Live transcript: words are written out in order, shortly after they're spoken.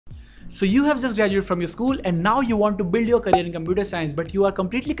So you have just graduated from your school and now you want to build your career in computer science, but you are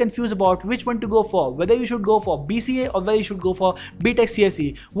completely confused about which one to go for, whether you should go for BCA or whether you should go for BTech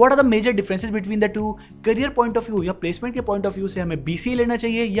CSE. What are the major differences between the two? Career point of view या placement के point of view से हमें BCA लेना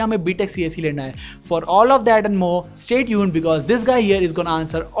चाहिए या हमें BTech CSE लेना है? For all of that and more, stay tuned because this guy here is gonna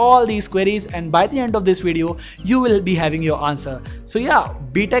answer all these queries, and by the end of this video, you will be having your answer. So yeah,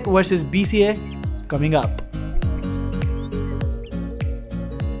 BTech versus BCA coming up.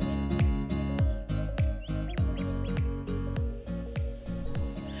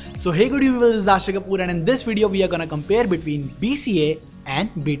 So hey good evening, this is Aashay Kapoor, and in this video we are gonna compare between BCA and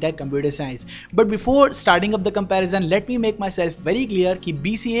BTech Computer Science. But before starting up the comparison, let me make myself very clear कि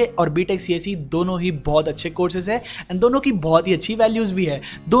BCA और BTech CSE दोनों ही बहुत अच्छे courses है and दोनों की बहुत ही अच्छी वैल्यूज भी है,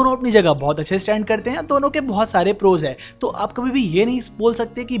 दोनों अपनी जगह बहुत अच्छे स्टैंड करते हैं, दोनों के बहुत सारे प्रोज है। तो आप कभी भी ये नहीं बोल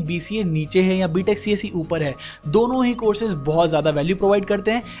सकते कि BCA नीचे है या BTech CSE ऊपर है। दोनों ही कोर्सेज बहुत ज़्यादा वैल्यू प्रोवाइड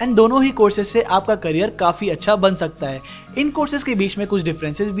करते हैं एंड दोनों ही कोर्सेज से आपका करियर काफ़ी अच्छा बन सकता है। इन कोर्सेज के बीच में कुछ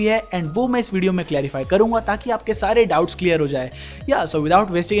डिफरेंसेस भी है एंड वो मैं इस वीडियो में क्लैरिफाई करूंगा ताकि आपके सारे डाउट्स क्लियर हो जाए। So without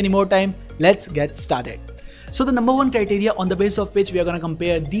wasting any more time, let's get started. So the number one criteria on the basis of which we are going to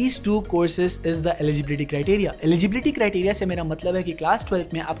compare these two courses is the eligibility criteria. Eligibility criteria से मेरा मतलब है कि class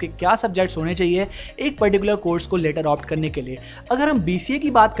 12th में आपके क्या subjects होने चाहिए एक पर्टिकुलर कोर्स को लेटर ऑप्ट करने के लिए। अगर हम BCA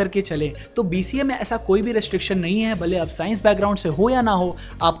की बात करके चले तो BCA में ऐसा कोई भी रेस्ट्रिक्शन नहीं है, भले आप साइंस बैकग्राउंड से हो या ना हो,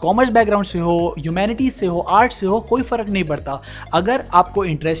 आप कॉमर्स बैकग्राउंड से हो, ह्यूमैनिटीज से हो, आर्ट्स से हो, कोई फर्क नहीं पड़ता। अगर आपको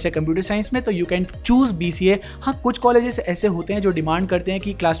इंटरेस्ट है कंप्यूटर साइंस में तो यू कैन चूज BCA। हाँ, कुछ कॉलेजेस ऐसे होते हैं जो डिमांड करते हैं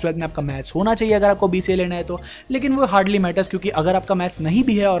कि क्लास 12 में आपका मैथ्स होना चाहिए अगर आपको BCA लेना है तो, लेकिन वो हार्डली मैटर्स, क्योंकि अगर आपका मैथ्स नहीं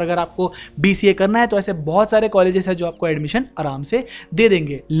भी है और अगर आपको BCA करना है तो ऐसे बहुत सारे कॉलेजेस हैं जो आपको एडमिशन आराम से दे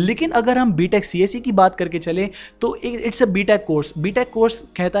देंगे। लेकिन अगर हम BTech CSE की बात करके चले तो it's a BTech course. BTech course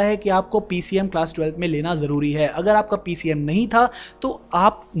कहता है कि आपको PCM क्लास 12 में लेना ज़रूरी है। अगर आपका PCM नहीं था तो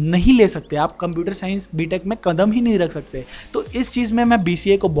आप नहीं ले सकते, आप कंप्यूटर साइंस BTech में कदम ही नहीं रख सकते। तो इस चीज़ में मैं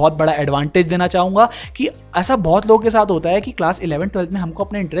BCA को बहुत बड़ा एडवांटेज देना चाहूँगा कि ऐसा बहुत लोगों के साथ होता है कि क्लास 11-12 में हमको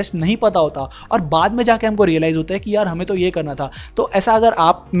अपना इंटरेस्ट नहीं पता होता और बाद में जाके हमको रियलाइज़ होता है कि यार हमें तो ये करना था। तो ऐसा अगर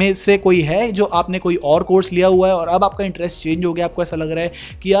आप में से कोई है जो आपने कोई और कोर्स लिया हुआ है और अब आपका इंटरेस्ट चेंज हो गया, आपको ऐसा लग रहा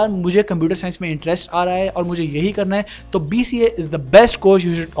है कि यार मुझे कंप्यूटर साइंस में इंटरेस्ट आ रहा है और मुझे यही करना है, तो BCA is the best course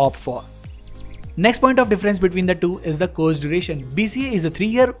you should opt for. Next point of difference between the two is the course duration. BCA is a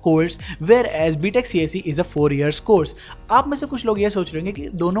 3-year course whereas BTech CSE is a 4 years course. आप में से कुछ लोग ये सोच रहे हैं कि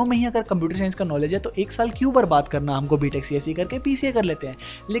दोनों में ही अगर कंप्यूटर साइंस का नॉलेज है तो एक साल क्यों बर्बाद करना, हमको BTech CSE करके BCA कर लेते हैं।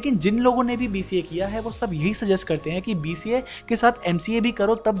 लेकिन जिन लोगों ने भी BCA किया है वो सब यही सजेस्ट करते हैं कि BCA के साथ MCA भी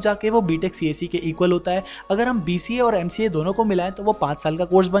करो, तब जाके वो BTech CSE के इक्वल होता है। अगर हम BCA और MCA दोनों को मिलाएं तो वो 5 साल का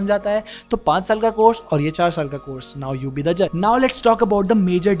कोर्स बन जाता है। तो 5 साल का कोर्स और ये 4 साल का course. Now you be the जज। Now let's talk about the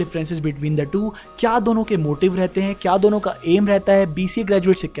major differences between the two. क्या दोनों के मोटिव रहते हैं, क्या दोनों का एम रहता है, BCA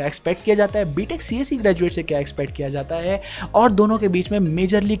ग्रेजुएट से क्या एक्सपेक्ट किया जाता है, BTech CSE ग्रेजुएट से क्या एक्सपेक्ट किया जाता है, और दोनों के बीच में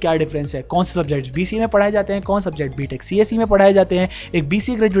मेजरली क्या डिफरेंस है, कौन से सब्जेक्ट्स BCA में पढ़ाए जाते हैं, कौन सब्जेक्ट BTech CSE में पढ़ाए जाते हैं, एक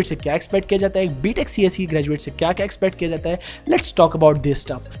BCA ग्रेजुएट से क्या एक्सपेक्ट किया जाता है, एक BTech CSE ग्रेजुएट से क्या क्या एक्सपेक्ट किया जाता है। Let's talk about this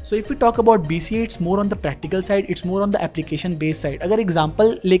stuff. So if you talk about BCA, it's more on the practical side, it's more on the application based side. अगर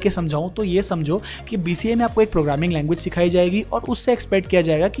एग्जाम्पल लेके समझाऊं तो ये समझो कि BCA में आपको एक प्रोग्रामिंग लैंग्वेज सिखाई जाएगी और उससे एक्सपेक्ट किया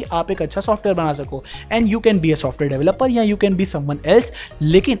जाएगा कि आप एक अच्छा सॉफ्टवेयर बना सको and you can be a software developer या you can be someone else.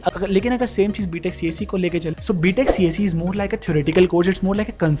 लेकिन अगर सेम चीज BTech CSE को लेके चले, सो BTech CSE is more like a theoretical course, it's more like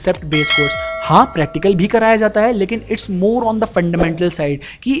a concept based course. हाँ, प्रैक्टिकल भी कराया जाता है लेकिन it's more on the fundamental side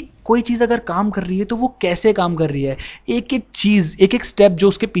कि कोई चीज़ अगर काम कर रही है तो वो कैसे काम कर रही है, एक एक चीज़, एक एक स्टेप जो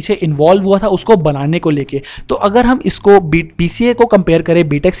उसके पीछे इन्वॉल्व हुआ था उसको बनाने को लेके। तो अगर हम इसको BCA को कंपेयर करें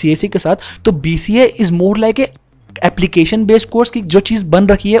BTech CSE के साथ तो BCA is more like a application based course की जो चीज़ बन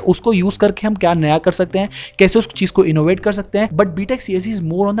रखी है उसको यूज़ करके हम क्या नया कर सकते हैं, कैसे उस चीज़ को इनोवेट कर सकते हैं। But BTech CSE is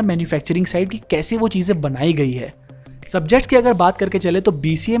more on the manufacturing side कि कैसे वो चीज़ें बनाई गई है। सब्जेक्ट्स की अगर बात करके चले तो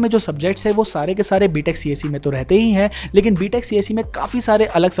BCA में जो सब्जेक्ट्स है वो सारे के सारे BTech CSE में तो रहते ही हैं, लेकिन BTech CSE में काफ़ी सारे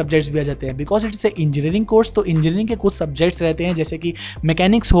अलग सब्जेक्ट्स भी आ जाते हैं because it's a engineering course. तो इंजीनियरिंग के कुछ सब्जेक्ट्स रहते हैं जैसे कि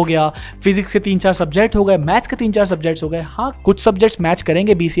मैकेनिक्स हो गया, फिजिक्स के 3-4 सब्जेक्ट हो गए, मैथ्स के 3-4 सब्जेक्ट्स हो गए। हाँ, कुछ सब्जेक्ट्स मैच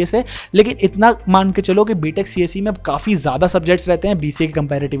करेंगे BCA से, लेकिन इतना मान के चलो कि BTech CSE में काफ़ी ज़्यादा सब्जेक्ट्स रहते हैं BCA के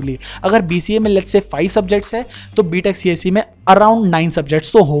कंपैरेटिवली। अगर BCA में लेट्स से 5 सब्जेक्ट्स है तो BTech CSE में अराउंड 9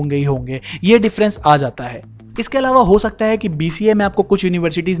 सब्जेक्ट्स तो होंगे ही होंगे। ये डिफरेंस आ जाता है। इसके अलावा हो सकता है कि BCA में आपको कुछ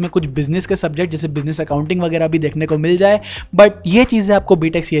यूनिवर्सिटीज में कुछ बिजनेस के सब्जेक्ट जैसे बिजनेस अकाउंटिंग वगैरह भी देखने को मिल जाए, बट ये चीजें आपको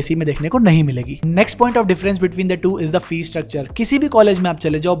BTech CSE में देखने को नहीं मिलेगी। Next point of difference between the two is the fees structure. किसी भी कॉलेज में आप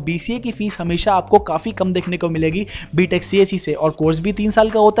चले जाओ, BCA की फीस हमेशा आपको काफी कम देखने को मिलेगी BTech CSE से, और कोर्स भी 3 साल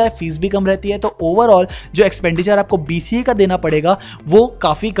का होता है, फीस भी कम रहती है, तो ओवरऑल जो एक्सपेंडिचर आपको BCA का देना पड़ेगा वो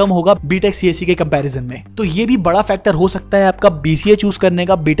काफी कम होगा BTech CSE के कंपैरिजन में। तो ये भी बड़ा फैक्टर हो सकता है आपका BCA चूज करने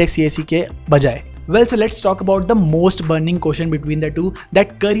का BTech CSE के बजाय। Well, so let's talk about the most burning question between the two, that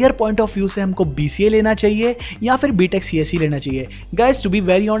career point of view से हमको BCA लेना चाहिए या फिर BTech CSE लेना चाहिए। Guys, to be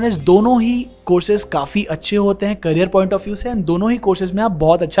very honest, दोनों ही कोर्सेज काफ़ी अच्छे होते हैं करियर पॉइंट ऑफ व्यू से, एंड दोनों ही कोर्सेज में आप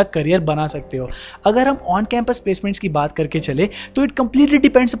बहुत अच्छा करियर बना सकते हो। अगर हम ऑन कैंपस प्लेसमेंट्स की बात करके चले तो it completely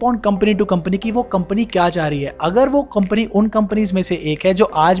depends upon company to company कि वो कंपनी क्या चाह रही है। अगर वो कंपनी उन कंपनीज में से एक है जो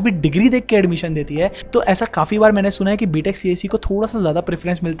आज भी डिग्री देख के एडमिशन देती है, तो ऐसा काफ़ी बार मैंने सुना है कि BTech CSE को थोड़ा सा ज़्यादा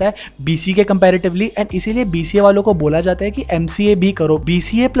प्रेफरेंस मिलता है BCA के कंपैरेटिवली, एंड इसीलिए BCA वालों को बोला जाता है कि MCA भी करो।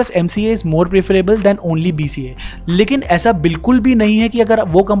 BCA plus MCA is more preferable then only BCA। लेकिन ऐसा बिल्कुल भी नहीं है कि अगर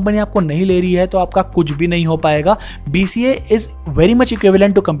वो कंपनी आपको नहीं ले रही है तो आपका कुछ भी नहीं हो पाएगा। BCA is very much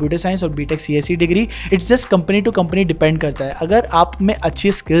equivalent to computer science और BTech CSE degree. It's just company to company depend करता है। अगर आप में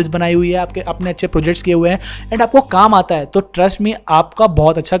अच्छी स्किल्स बनाई हुई है, आपके अपने अच्छे प्रोजेक्ट्स किए हुए हैं एंड आपको काम आता है, तो ट्रस्ट मी आपका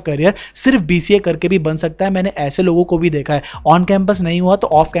बहुत अच्छा करियर सिर्फ BCA करके भी बन सकता है। मैंने ऐसे लोगों को भी देखा है, ऑन कैंपस नहीं हुआ तो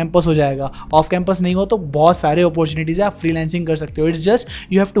ऑफ कैंपस हो जाएगा, ऑफ कैंपस नहीं हुआ तो बहुत सारे अपॉर्चुनिटीज है, आप फ्रीलांसिंग कर सकते हो। It's just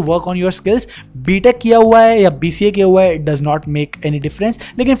you have to work on your skills. BTech किया हुआ है या BCA किया हुआ है, it does not make any difference.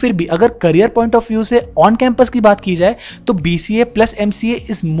 लेकिन फिर भी अगर करियर पॉइंट ऑफ व्यू से ऑन कैंपस की बात की जाए तो BCA plus MCA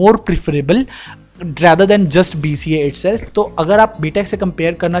is more preferable rather than just BCA itself। तो अगर आप BTech से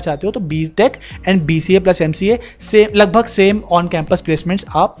कंपेयर करना चाहते हो तो BTech and BCA plus MCA से लगभग सेम ऑन कैंपस प्लेसमेंट्स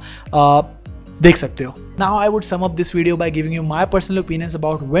आप देख सकते हो। Now I would sum up this video by giving you my personal opinions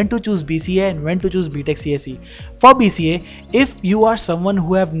about when to choose BCA and when to choose BTech CSE. For BCA, if you are someone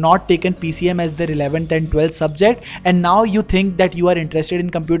who have not taken PCM as their 11th and 12th subject and now you think that you are interested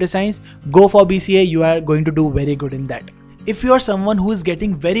in computer science, go for BCA. You are going to do very good in that. If you are someone who is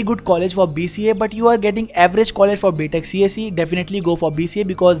getting very good college for BCA but you are getting average college for BTech CSE, definitely go for BCA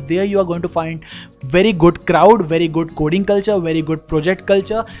because there you are going to find very good crowd, very good coding culture, very good project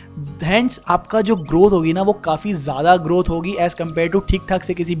culture. Hence आपका जो growth होगी ना वो काफ़ी ज़्यादा growth होगी as compare to ठीक ठाक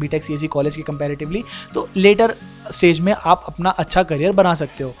से किसी BTech CSE कॉलेज के कंपेरेटिवली। तो लेटर स्टेज में आप अपना अच्छा करियर बना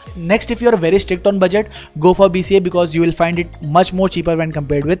सकते हो। Next, if you are very strict on budget, go for BCA because you will find it much more cheaper when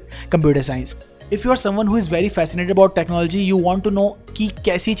compared with computer science. If you are someone who is very fascinated about technology, you want to know कि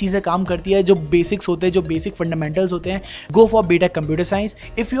कैसी चीज़ें काम करती है, जो basics होते हैं, जो बेसिक फंडामेंटल्स होते हैं, go for BTech computer science.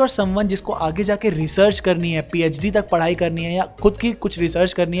 If you are someone जिसको आगे जाके रिसर्च करनी है, PhD तक पढ़ाई करनी है या खुद की कुछ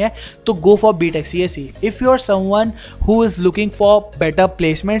रिसर्च करनी है, तो go for BTech CSE। If you are someone who is looking for better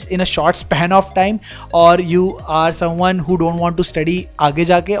placements in a short span of time, और you are someone who don't want to study आगे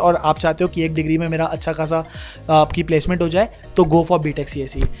जाके और आप चाहते हो कि एक डिग्री में मेरा अच्छा खासा आपकी प्लेसमेंट हो जाए, तो go for BTech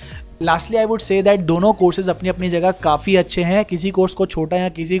CSE। Lastly I would say that दोनों कोर्सेज अपनी अपनी जगह काफ़ी अच्छे हैं। किसी कोर्स को छोटा या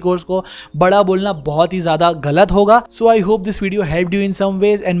किसी कोर्स को बड़ा बोलना बहुत ही ज़्यादा गलत होगा। सो I hope this video helped you in some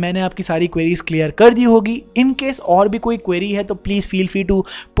ways and मैंने आपकी सारी क्वेरीज क्लियर कर दी होगी। इन केस और भी कोई क्वेरी है तो please feel free to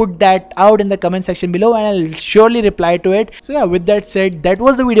put that out in the comment section below and I will surely reply to it. सो या with that said, that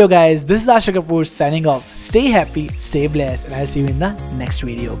was the video guys. This is Asha Kapoor signing off. Stay happy, stay blessed and I will see you in the next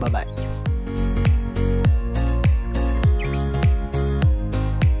video. Bye bye.